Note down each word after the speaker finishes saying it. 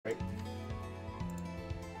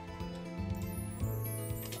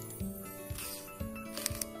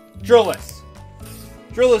Drillless.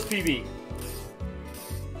 Drillless PB.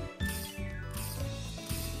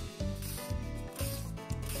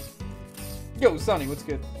 Yo, Sonny, what's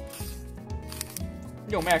good?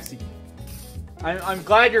 Yo, Maxi. I'm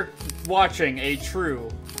glad you're watching a true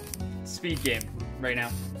speed game right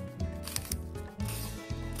now.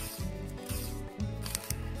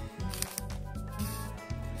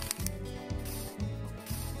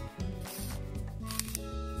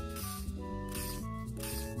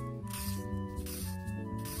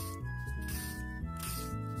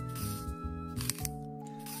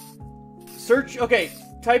 Search, okay,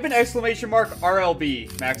 type in exclamation mark RLB,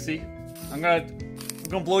 Maxi. I'm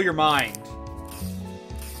gonna blow your mind.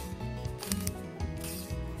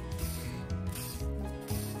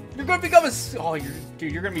 You're gonna become a, oh,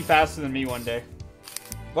 dude, you're gonna be faster than me one day.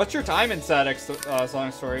 What's your time in Sad X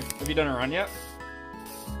Sonic Story? Have you done a run yet?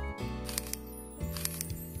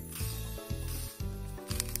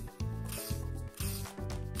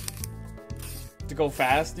 To go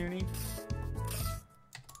fast, Dooney?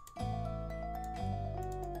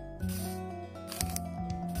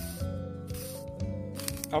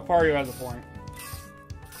 How far are you at the point?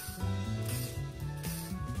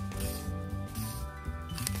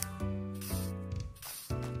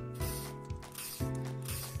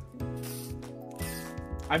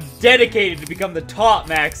 I'm dedicated to become the top,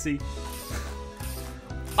 Maxi.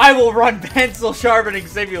 I will run Pencil Sharpening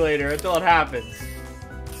Simulator until it happens.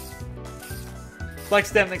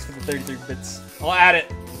 FlexDem, thanks for the 33 bits. I'll add it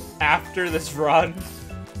after this run.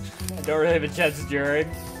 I don't really have a chance during.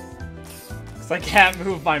 I can't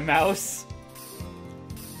move my mouse.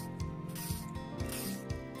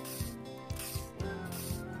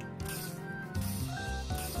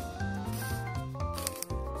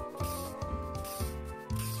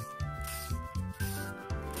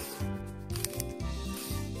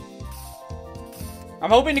 I'm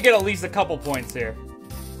hoping to get at least a couple points here.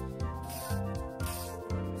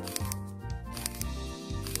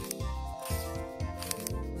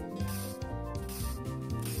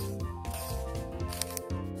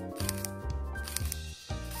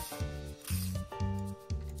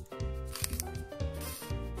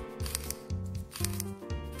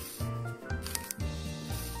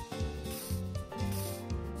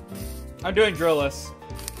 I'm doing Drillless.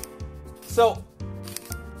 So,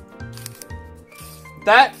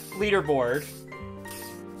 that leaderboard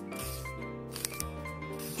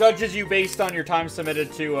judges you based on your time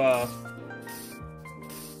submitted to,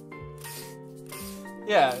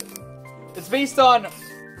 yeah. It's based on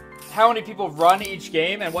how many people run each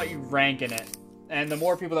game and what you rank in it. And the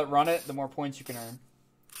more people that run it, the more points you can earn.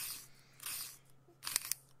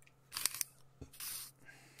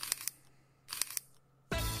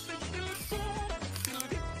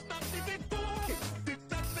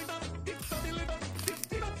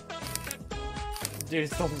 Dude,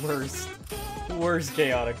 it's the worst. Worst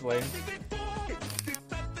chaotic lane.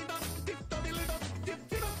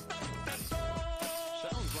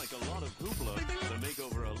 Sounds like a lot of hoopla to make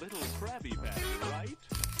over a little Krabby Patty, right?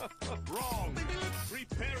 Wrong!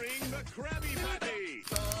 Preparing the Krabby Patty!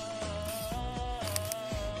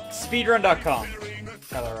 Speedrun.com.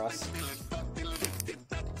 Hello, Russ.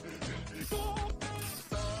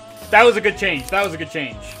 That was a good change. That was a good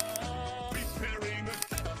change.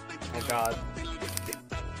 Oh, God.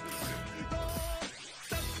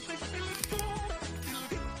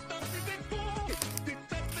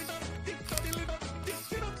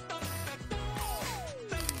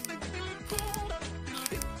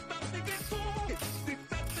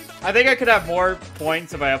 I think I could have more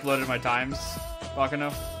points if I uploaded my times,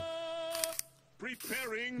 Bakano.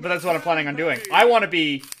 But that's what I'm planning on doing. I want to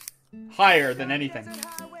be higher than anything.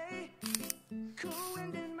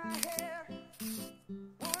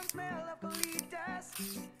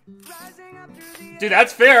 Dude,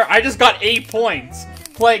 that's fair. I just got 8 points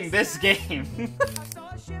playing this game.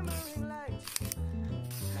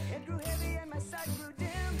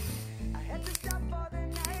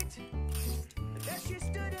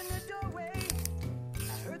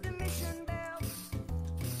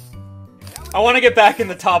 I want to get back in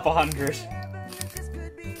the top 100.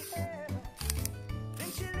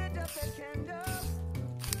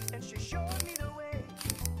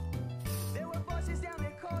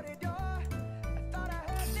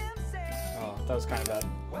 Oh, that was kind of bad.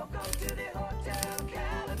 Welcome to the Hotel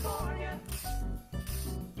California.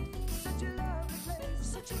 Such a lovely place,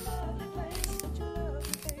 such a lovely place, such a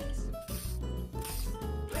lovely place.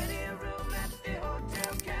 Plenty of room at the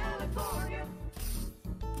Hotel California.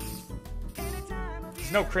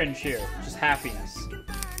 There's no cringe here, just happiness.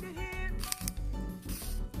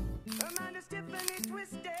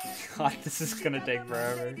 God, this is gonna take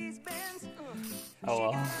forever. Oh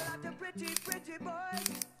well.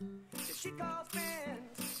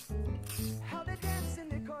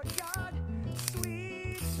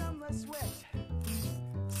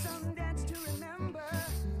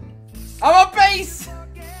 I'm a base!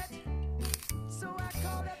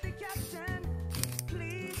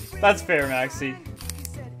 That's fair, Maxi.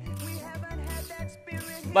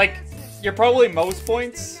 Like, your probably most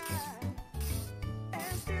points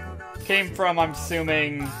came from, I'm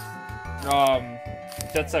assuming,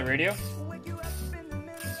 Jet Set Radio?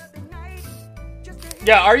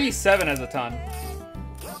 Yeah, RE7 has a ton.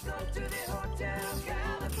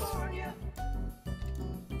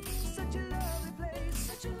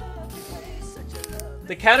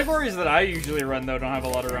 The categories that I usually run, though, don't have a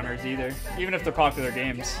lot of runners either, even if they're popular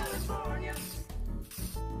games.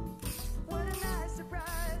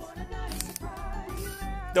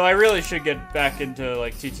 Though I really should get back into,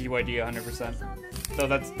 like, TTYD 100%. Though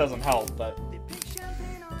that doesn't help, but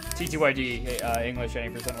TTYD English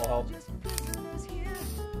 80% will help.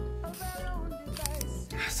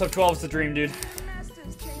 So 12's the dream, dude.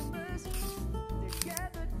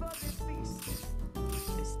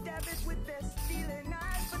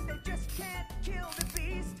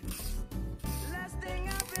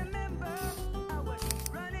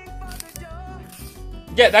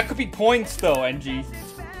 Yeah, that could be points though, NG.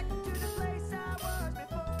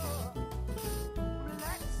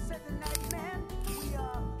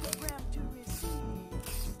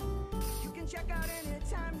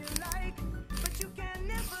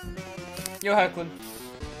 Yo, Hecklin.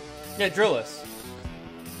 Yeah, Drillless.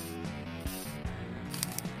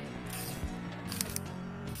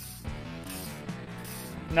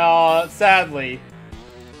 No, sadly.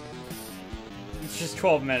 It's just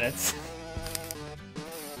 12 minutes.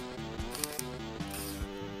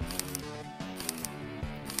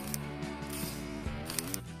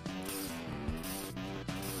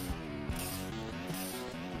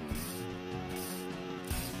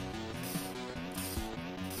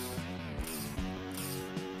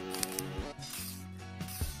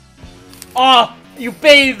 Oh, you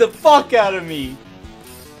baited the fuck out of me.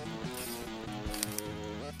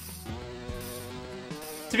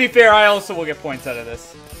 To be fair, I also will get points out of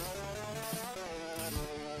this.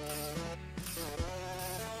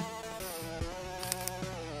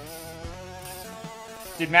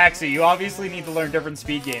 Dude, Maxi, you obviously need to learn different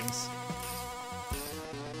speed games.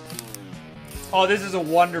 Oh, this is a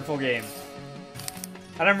wonderful game.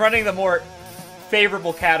 And I'm running the more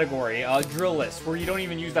favorable category, Drillless, where you don't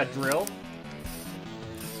even use that drill.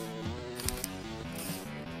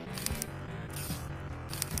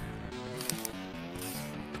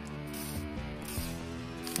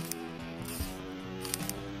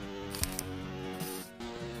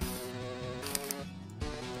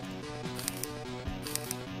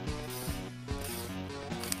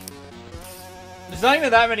 There's not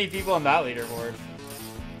even that many people on that leaderboard.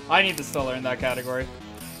 I need to still learn that category.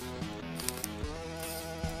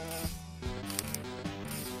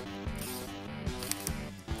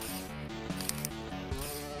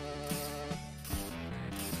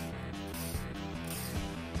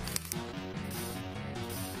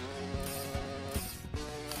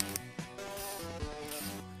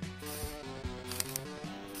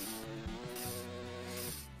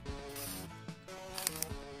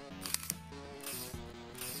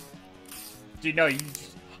 Dude, no,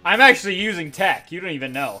 I'm actually using tech. You don't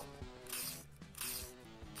even know.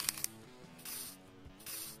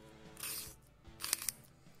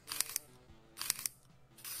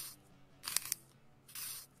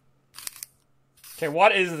 Okay,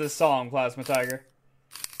 what is this song, Plasma Tiger?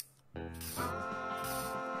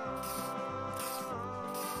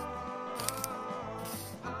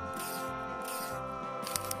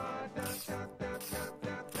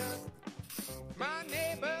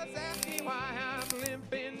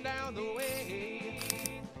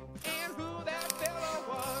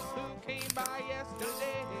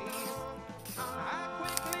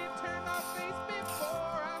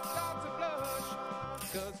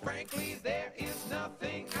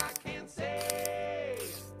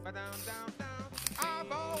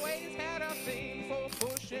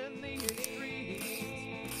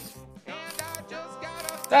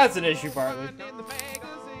 That's an issue, partly.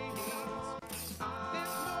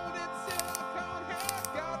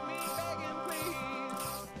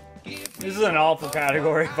 This is an awful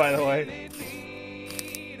category, by the way.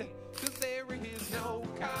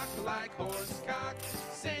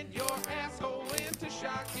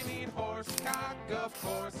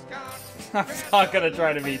 I'm not gonna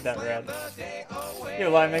try to beat that red. Yo,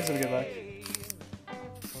 Lion, thanks for the good luck.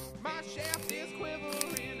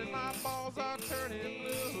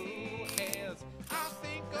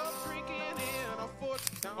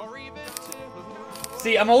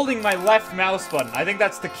 See, I'm holding my left mouse button. I think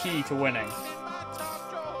that's the key to winning.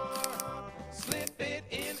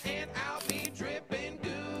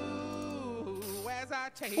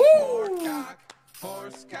 Woo!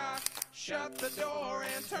 Horse cock, shut the door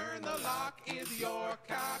and turn the lock. Is your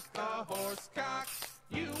cock a horse cock?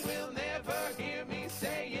 You will never hear me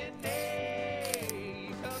saying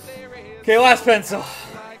nay. 'Cause there is Okay, last pencil.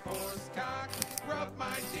 like horse cock. Rub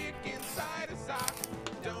my dick inside a sock.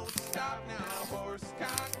 Don't stop now, horse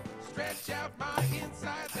cock. Stretch out my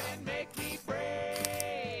insides and make me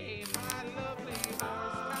brave. My lovely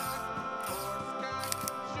horse cock. Horse cock.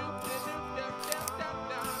 Shoop de doop dub dub dub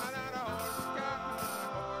dub dub dub. Horse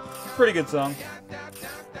cock. Pretty good song.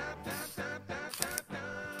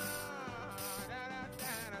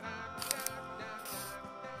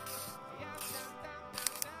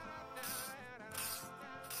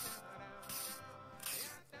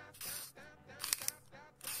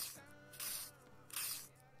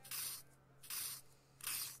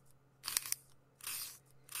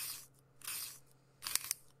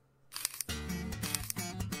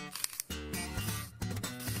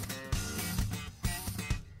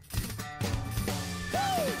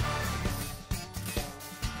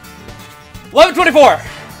 $11.24.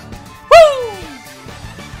 Woo!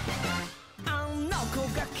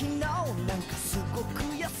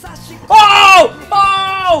 Oh!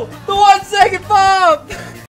 Oh! The 1 second bomb!